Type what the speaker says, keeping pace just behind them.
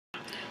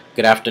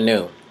Good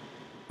afternoon.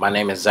 My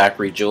name is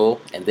Zachary Jewell,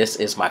 and this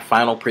is my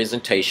final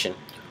presentation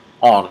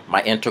on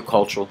my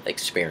intercultural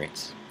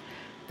experience.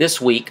 This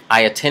week,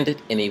 I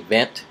attended an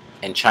event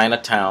in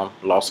Chinatown,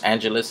 Los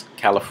Angeles,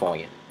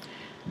 California.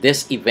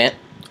 This event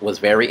was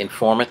very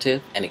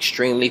informative and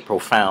extremely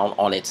profound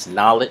on its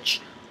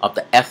knowledge of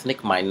the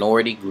ethnic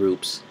minority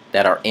groups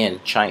that are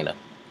in China.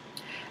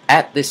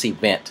 At this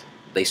event,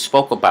 they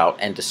spoke about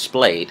and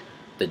displayed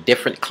the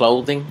different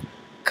clothing,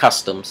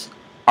 customs,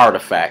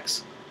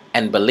 artifacts,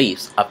 and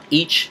beliefs of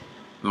each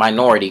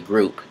minority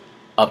group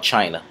of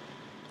China.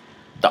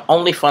 The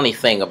only funny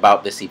thing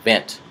about this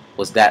event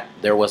was that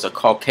there was a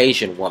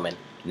Caucasian woman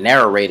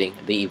narrating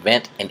the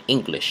event in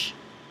English,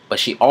 but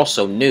she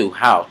also knew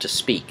how to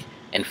speak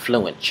in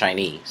fluent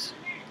Chinese.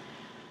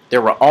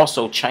 There were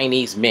also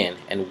Chinese men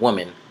and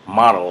women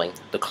modeling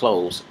the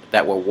clothes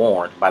that were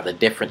worn by the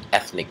different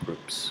ethnic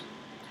groups.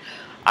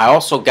 I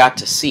also got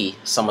to see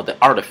some of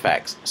the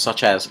artifacts,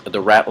 such as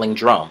the rattling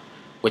drum,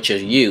 which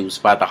is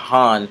used by the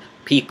Han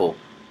people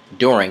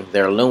during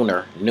their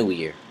Lunar New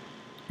Year.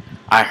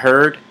 I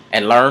heard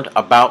and learned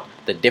about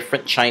the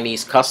different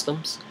Chinese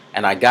customs,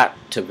 and I got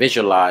to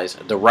visualize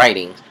the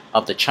writings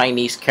of the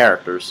Chinese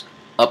characters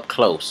up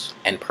close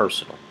and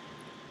personal.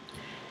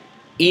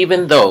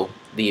 Even though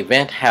the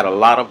event had a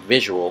lot of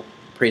visual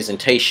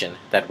presentation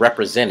that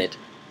represented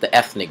the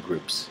ethnic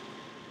groups,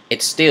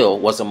 it still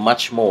was a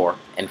much more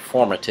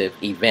informative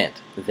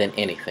event than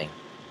anything.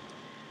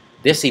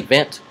 This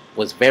event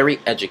was very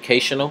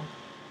educational,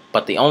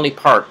 but the only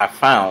part I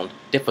found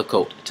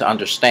difficult to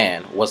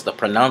understand was the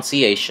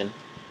pronunciation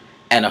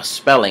and a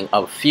spelling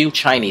of a few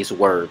Chinese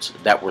words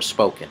that were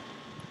spoken.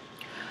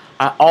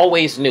 I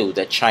always knew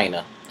that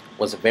China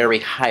was a very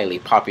highly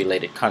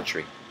populated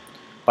country,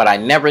 but I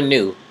never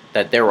knew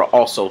that there were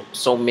also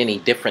so many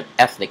different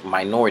ethnic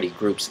minority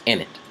groups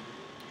in it.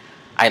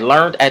 I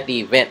learned at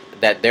the event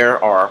that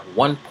there are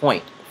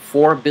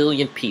 1.4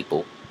 billion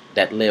people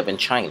that live in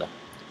China.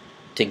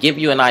 To give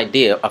you an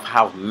idea of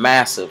how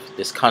massive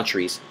this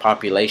country's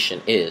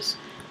population is,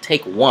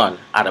 take 1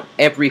 out of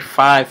every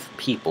 5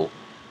 people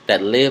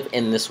that live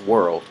in this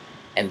world,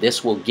 and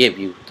this will give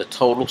you the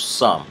total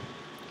sum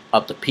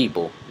of the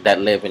people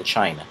that live in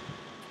China.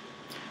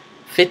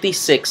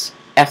 56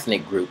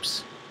 ethnic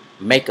groups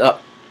make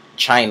up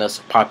China's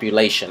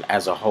population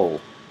as a whole.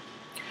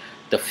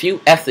 The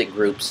few ethnic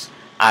groups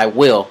I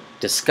will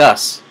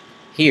discuss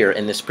here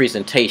in this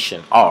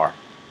presentation are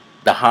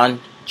the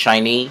Han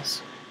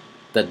Chinese,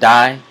 the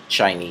Dai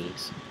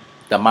Chinese,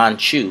 the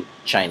Manchu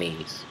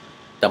Chinese,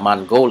 the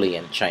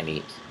Mongolian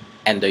Chinese,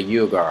 and the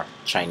Uyghur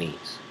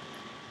Chinese.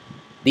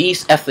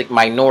 These ethnic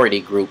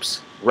minority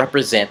groups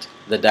represent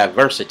the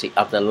diversity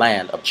of the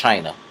land of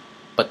China,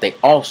 but they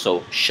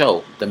also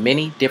show the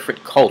many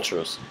different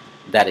cultures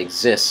that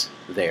exist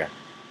there.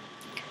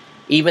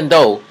 Even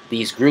though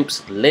these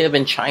groups live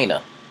in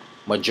China,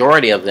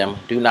 majority of them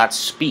do not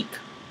speak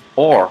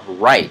or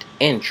write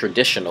in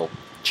traditional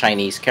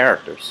Chinese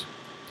characters.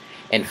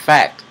 In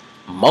fact,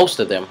 most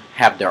of them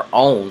have their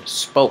own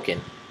spoken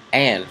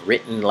and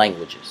written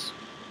languages.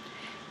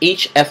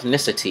 Each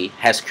ethnicity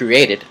has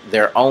created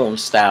their own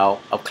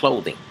style of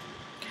clothing.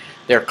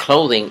 Their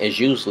clothing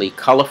is usually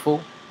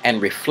colorful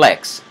and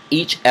reflects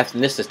each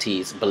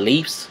ethnicity's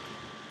beliefs,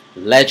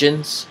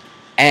 legends,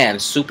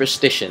 and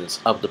superstitions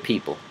of the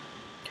people.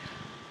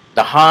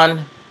 The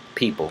Han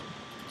people.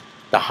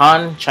 The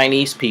Han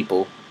Chinese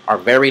people are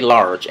very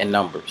large in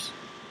numbers.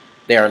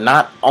 They are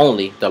not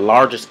only the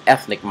largest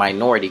ethnic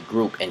minority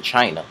group in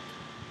China,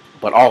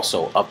 but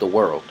also of the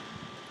world.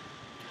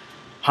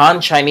 Han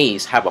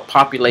Chinese have a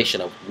population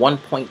of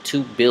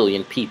 1.2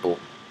 billion people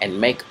and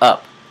make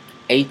up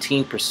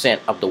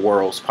 18% of the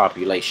world's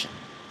population.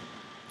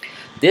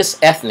 This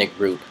ethnic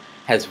group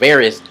has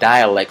various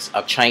dialects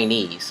of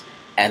Chinese,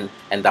 and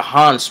the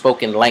Han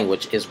spoken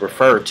language is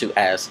referred to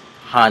as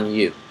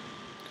Hanyu,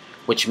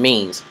 which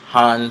means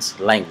Han's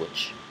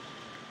language.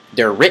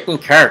 Their written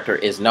character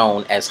is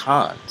known as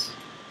Hans.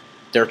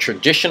 Their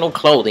traditional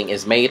clothing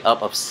is made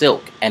up of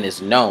silk and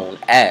is known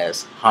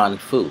as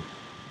Hanfu.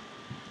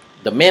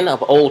 The men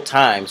of old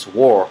times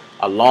wore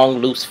a long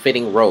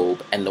loose-fitting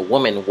robe, and the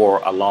women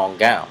wore a long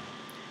gown.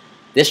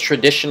 This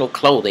traditional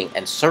clothing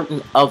and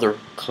certain other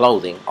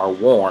clothing are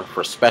worn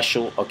for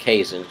special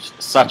occasions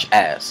such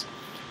as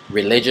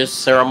religious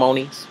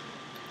ceremonies,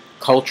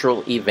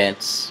 cultural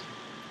events,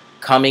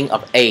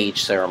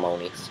 coming-of-age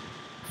ceremonies,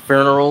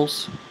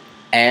 funerals,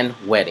 and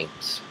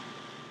weddings.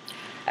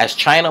 As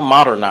China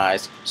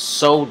modernized,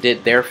 so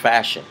did their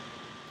fashion.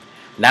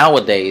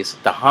 Nowadays,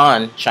 the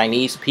Han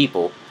Chinese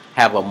people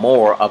have a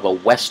more of a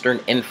Western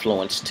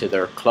influence to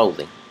their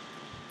clothing.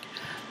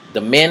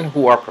 The men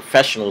who are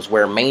professionals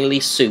wear mainly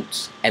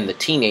suits, and the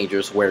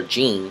teenagers wear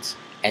jeans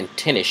and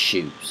tennis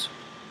shoes.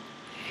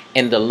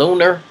 In the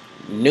Lunar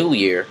New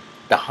Year,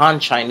 the Han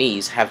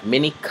Chinese have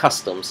many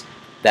customs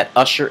that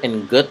usher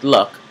in good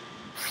luck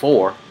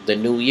for the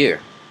new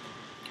year.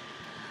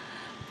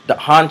 The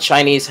Han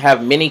Chinese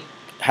have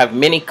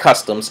many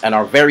customs and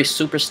are very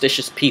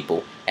superstitious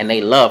people, and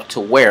they love to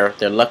wear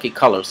their lucky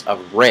colors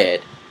of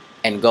red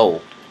and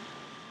gold.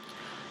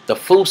 The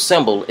Fu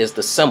symbol is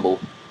the symbol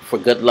for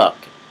good luck,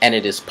 and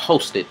it is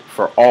posted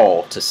for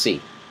all to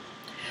see.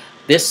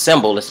 This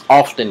symbol is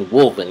often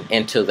woven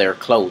into their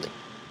clothing.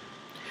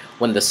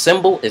 When the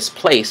symbol is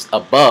placed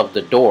above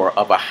the door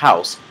of a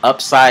house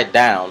upside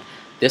down,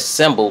 this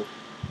symbol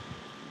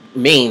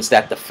means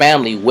that the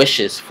family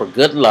wishes for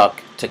good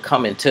luck to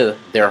come into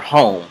their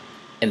home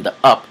in the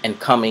up and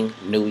coming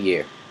new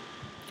year.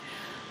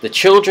 The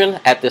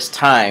children at this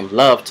time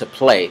love to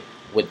play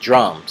with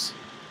drums,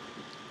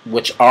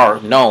 which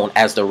are known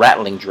as the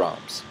rattling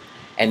drums.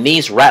 And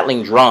these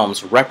rattling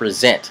drums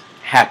represent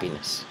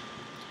happiness.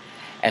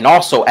 And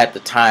also at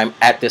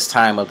this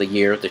time of the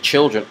year, the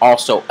children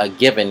also are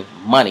given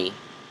money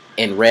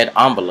in red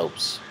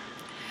envelopes.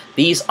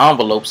 These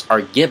envelopes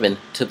are given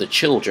to the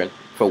children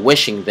for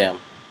wishing them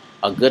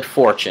a good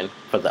fortune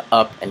for the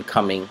up and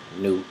coming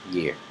new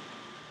year.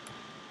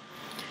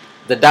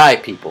 The Dai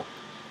people.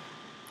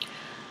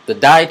 The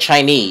Dai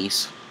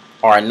Chinese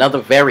are another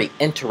very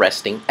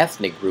interesting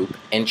ethnic group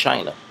in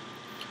China.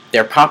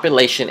 Their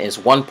population is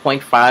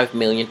 1.5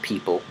 million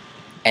people,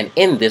 and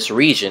in this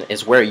region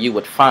is where you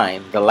would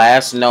find the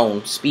last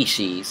known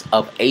species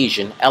of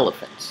Asian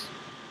elephants.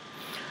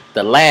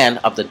 The land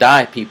of the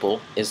Dai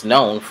people is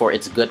known for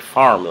its good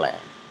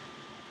farmland.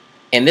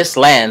 In this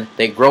land,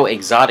 they grow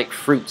exotic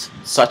fruits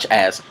such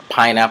as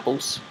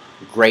pineapples,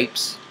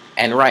 grapes,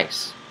 and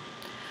rice.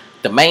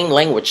 The main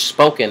language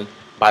spoken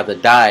by the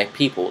Dai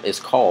people is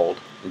called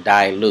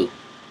Dai Lu.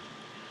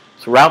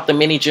 Throughout the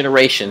many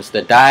generations,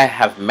 the Dai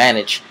have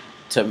managed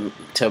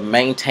to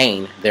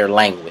maintain their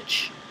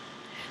language.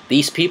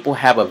 These people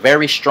have a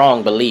very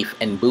strong belief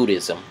in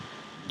Buddhism,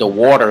 the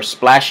water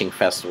splashing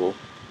festival,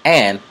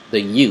 and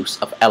the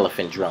use of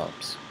elephant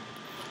drums.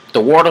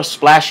 The water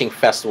splashing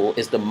festival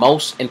is the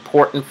most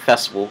important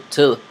festival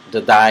to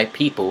the Dai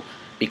people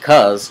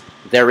because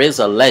there is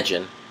a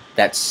legend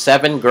that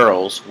 7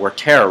 girls were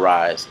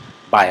terrorized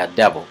by a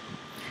devil,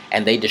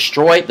 and they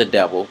destroyed the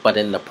devil, but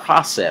in the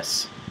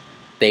process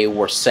they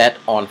were set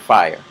on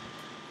fire.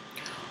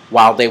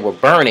 While they were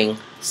burning,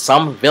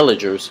 some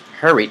villagers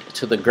hurried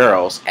to the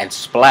girls and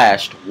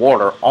splashed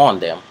water on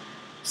them,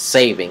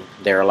 saving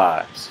their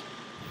lives.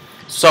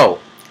 So,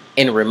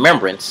 in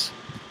remembrance,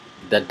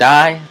 the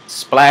Dai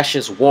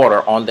splashes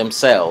water on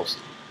themselves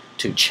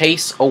to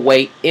chase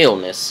away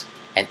illness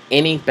and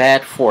any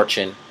bad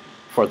fortune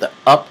for the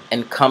up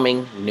and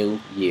coming new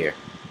year.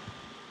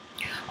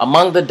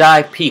 Among the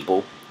Dai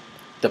people,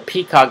 the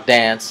peacock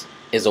dance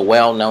is a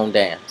well-known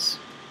dance.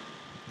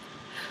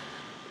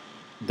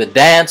 The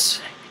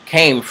dance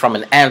came from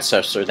an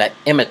ancestor that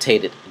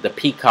imitated the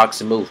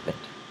peacock's movement.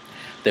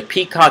 The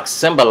peacock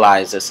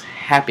symbolizes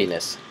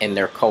happiness in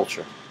their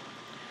culture.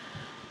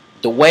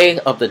 The way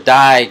of the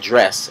Dai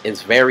dress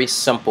is very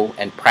simple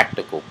and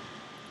practical.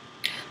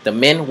 The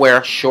men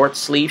wear short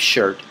sleeve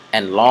shirt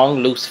and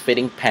long loose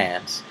fitting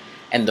pants,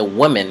 and the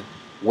women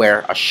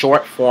wear a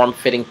short form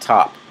fitting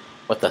top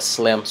with a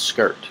slim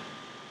skirt.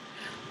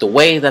 The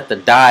way that the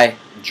Dai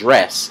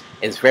dress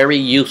is very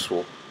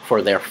useful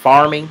for their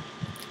farming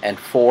and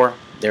for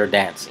their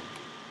dancing.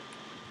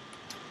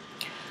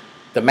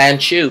 The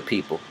Manchu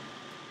people.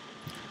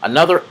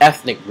 Another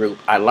ethnic group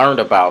I learned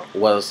about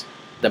was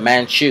the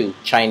Manchu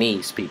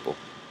Chinese people.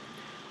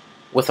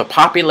 With a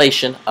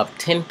population of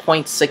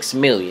 10.6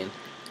 million,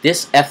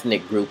 this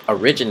ethnic group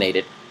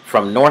originated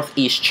from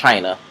northeast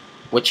China,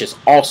 which is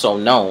also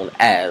known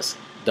as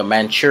the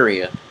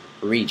Manchuria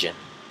region.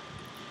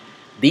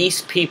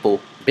 These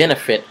people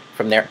benefit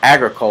from their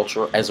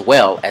agriculture as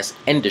well as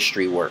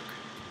industry work.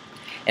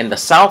 In the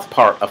south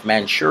part of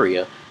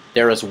Manchuria,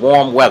 there is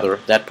warm weather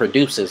that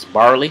produces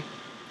barley,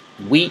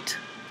 wheat,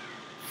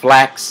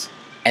 flax,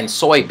 and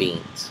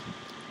soybeans.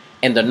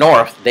 In the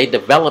north, they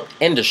developed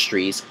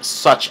industries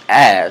such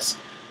as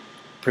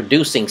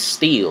producing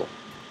steel,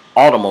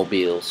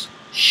 automobiles,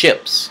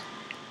 ships,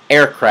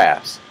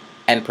 aircrafts,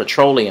 and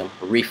petroleum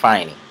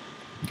refining.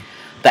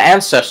 The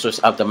ancestors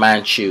of the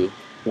Manchu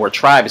were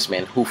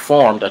tribesmen who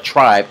formed a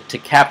tribe to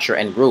capture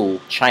and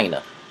rule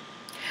China.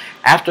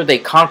 After they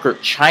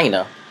conquered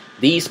China,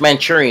 these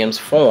Manchurians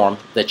formed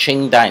the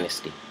Qing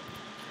dynasty.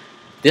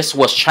 This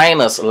was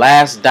China's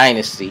last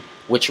dynasty,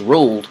 which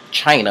ruled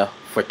China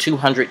for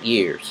 200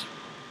 years.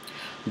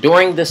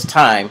 During this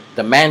time,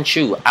 the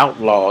Manchu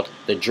outlawed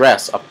the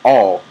dress of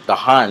all the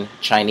Han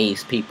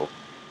Chinese people.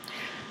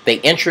 They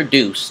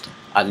introduced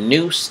a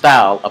new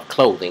style of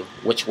clothing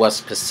which was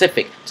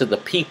specific to the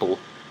people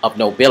of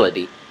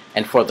nobility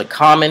and for the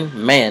common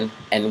men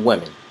and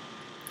women.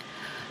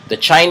 The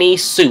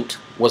Chinese suit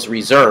was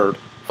reserved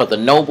for the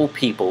noble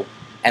people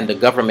and the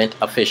government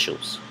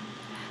officials.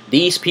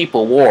 These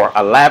people wore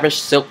a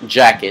lavish silk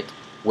jacket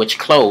which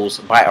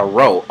closed by a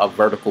row of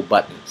vertical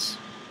buttons.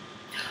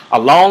 A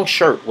long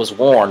shirt was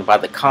worn by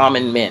the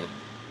common men,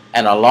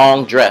 and a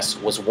long dress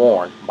was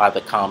worn by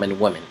the common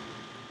women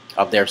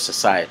of their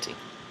society.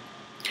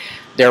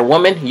 Their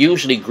women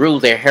usually grew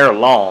their hair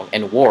long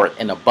and wore it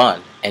in a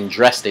bun and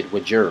dressed it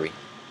with jewelry.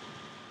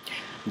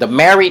 The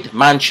married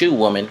Manchu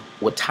woman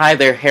would tie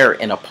their hair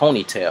in a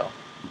ponytail,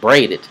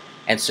 braid it,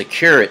 and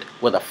secure it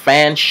with a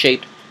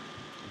fan-shaped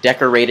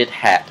decorated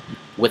hat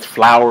with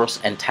flowers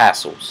and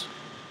tassels.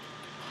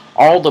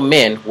 All the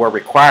men were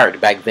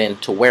required back then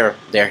to wear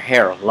their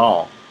hair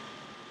long.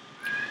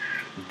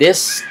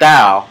 This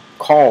style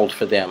called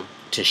for them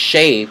to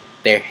shave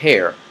their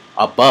hair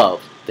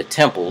above the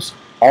temples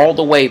all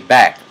the way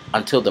back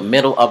until the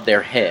middle of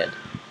their head,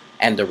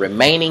 and the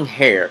remaining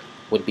hair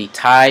would be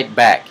tied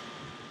back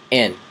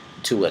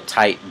into a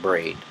tight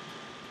braid.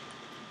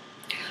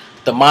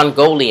 The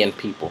Mongolian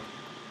people.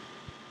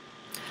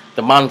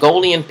 The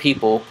Mongolian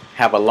people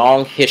have a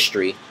long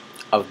history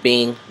of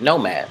being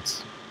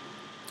nomads.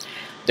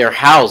 Their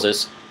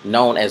houses,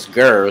 known as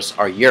gurs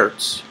or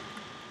yurts,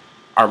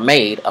 are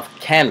made of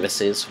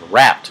canvases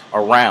wrapped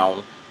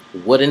around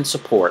wooden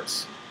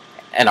supports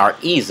and are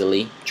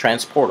easily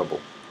transportable.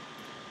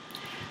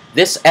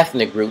 This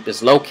ethnic group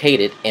is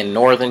located in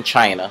northern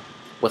China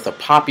with a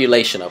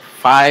population of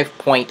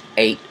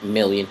 5.8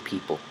 million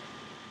people.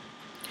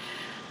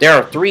 There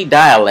are 3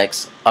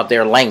 dialects of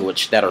their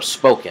language that are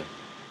spoken,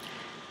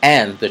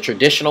 and the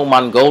traditional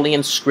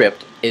Mongolian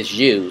script is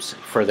used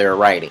for their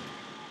writing.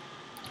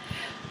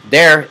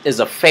 There is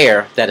a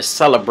fair that is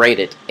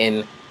celebrated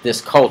in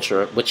this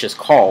culture, which is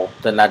called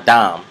the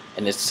Nadam,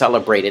 and is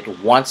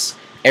celebrated once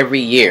every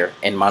year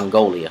in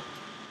Mongolia.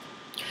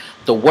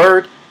 The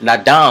word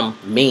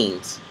Nadam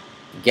means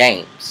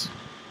games.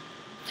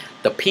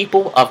 The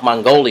people of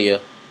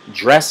Mongolia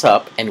dress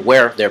up and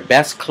wear their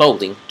best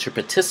clothing to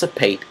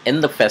participate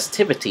in the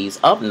festivities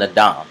of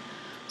Nadam,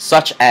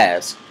 such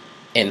as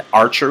in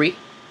archery,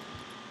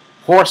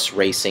 horse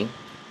racing,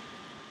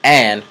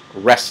 and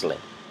wrestling.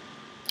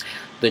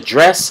 The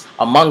dress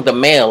among the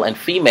male and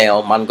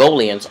female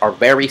Mongolians are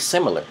very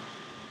similar.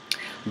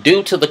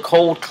 Due to the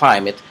cold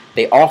climate,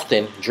 they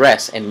often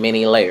dress in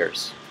many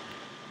layers.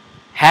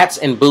 Hats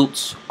and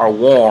boots are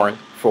worn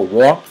for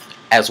warmth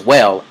as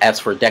well as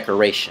for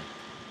decoration.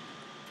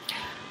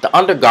 The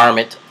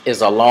undergarment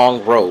is a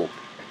long robe.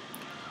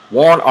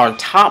 Worn on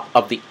top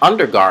of the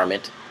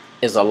undergarment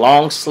is a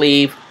long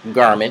sleeve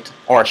garment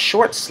or a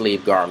short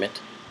sleeve garment,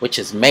 which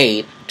is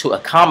made to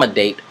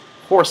accommodate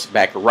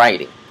horseback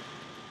riding.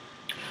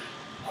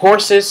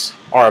 Horses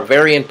are a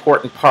very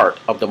important part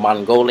of the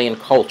Mongolian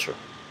culture.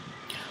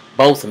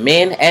 Both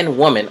men and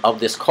women of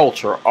this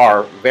culture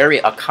are very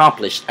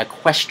accomplished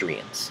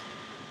equestrians.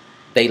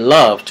 They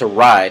love to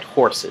ride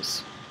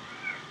horses.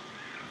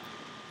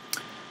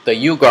 The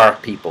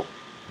Uyghur people.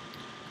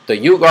 The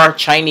Uyghur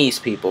Chinese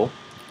people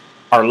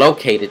are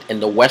located in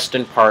the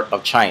western part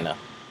of China,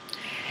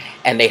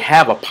 and they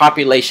have a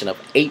population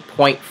of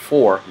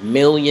 8.4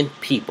 million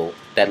people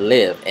that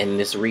live in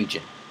this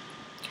region.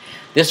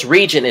 This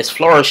region is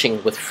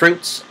flourishing with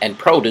fruits and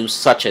produce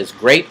such as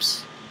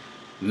grapes,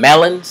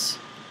 melons,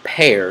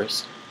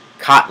 pears,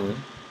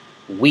 cotton,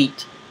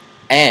 wheat,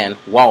 and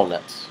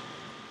walnuts.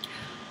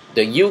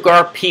 The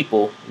Uyghur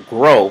people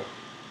grow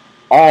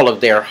all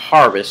of their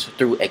harvest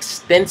through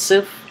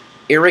extensive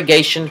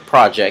irrigation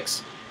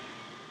projects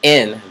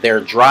in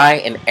their dry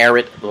and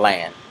arid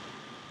land.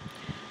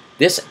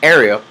 This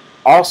area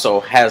also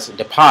has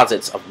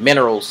deposits of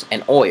minerals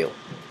and oil.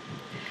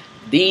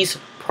 These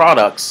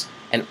products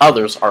and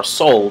others are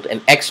sold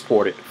and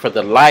exported for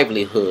the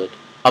livelihood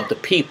of the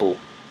people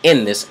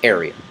in this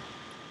area.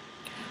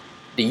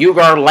 The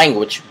Uyghur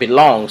language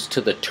belongs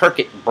to the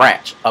Turkic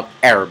branch of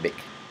Arabic.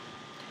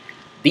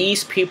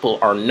 These people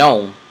are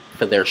known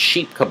for their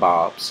sheep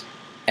kebabs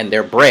and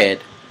their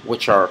bread,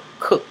 which are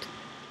cooked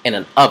in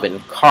an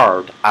oven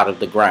carved out of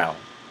the ground.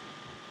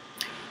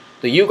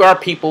 The Uyghur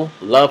people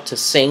love to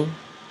sing,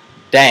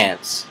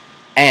 dance,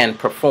 and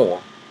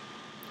perform.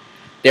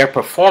 Their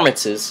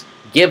performances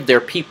give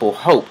their people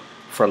hope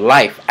for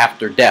life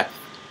after death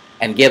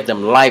and give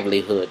them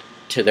livelihood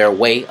to their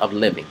way of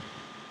living.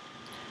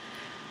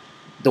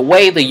 The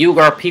way the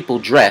Uyghur people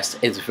dress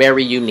is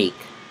very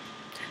unique.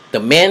 The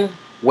men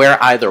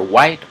wear either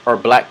white or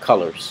black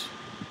colors.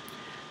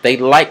 They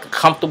like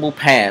comfortable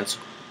pants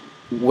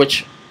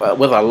with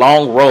a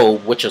long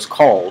robe which is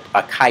called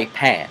a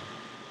kaipan.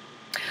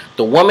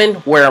 The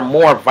women wear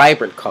more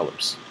vibrant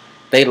colors.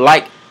 They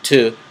like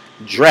to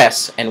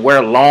dress and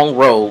wear long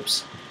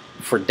robes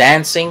for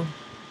dancing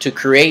to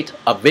create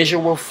a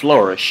visual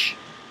flourish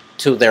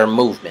to their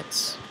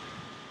movements.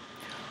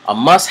 A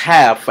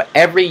must-have for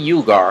every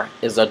Uyghur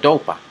is a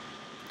dopa.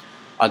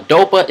 A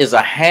dopa is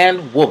a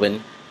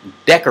hand-woven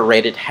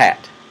decorated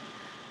hat.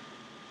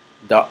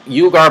 The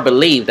Uyghur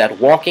believe that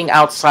walking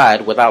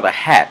outside without a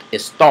hat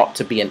is thought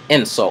to be an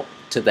insult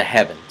to the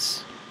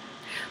heavens.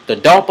 The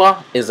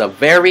dopa is a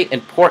very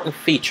important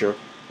feature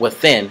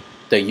within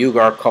the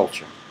Uyghur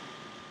culture.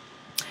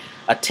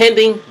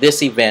 Attending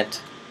this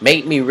event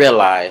made me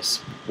realize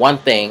one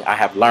thing I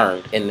have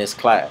learned in this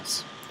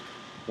class.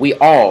 We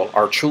all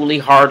are truly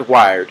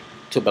hardwired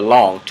to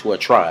belong to a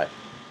tribe.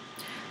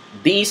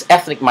 These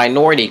ethnic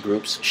minority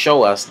groups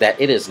show us that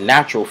it is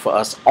natural for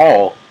us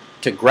all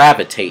to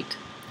gravitate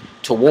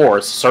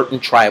towards certain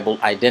tribal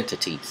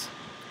identities.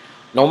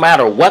 No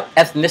matter what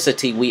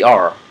ethnicity we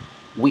are,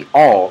 we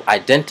all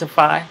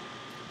identify,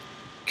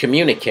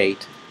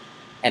 communicate,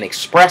 and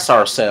express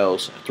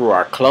ourselves through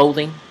our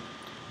clothing,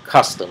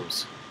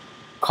 customs,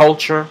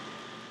 culture,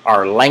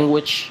 our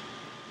language,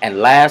 and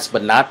last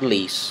but not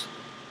least,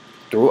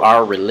 through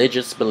our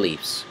religious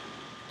beliefs.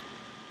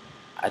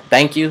 I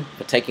thank you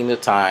for taking the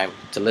time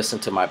to listen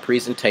to my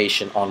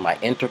presentation on my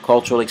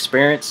intercultural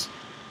experience.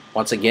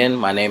 Once again,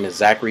 my name is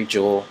Zachary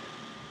Jewell.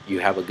 You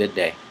have a good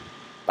day.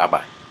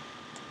 Bye-bye.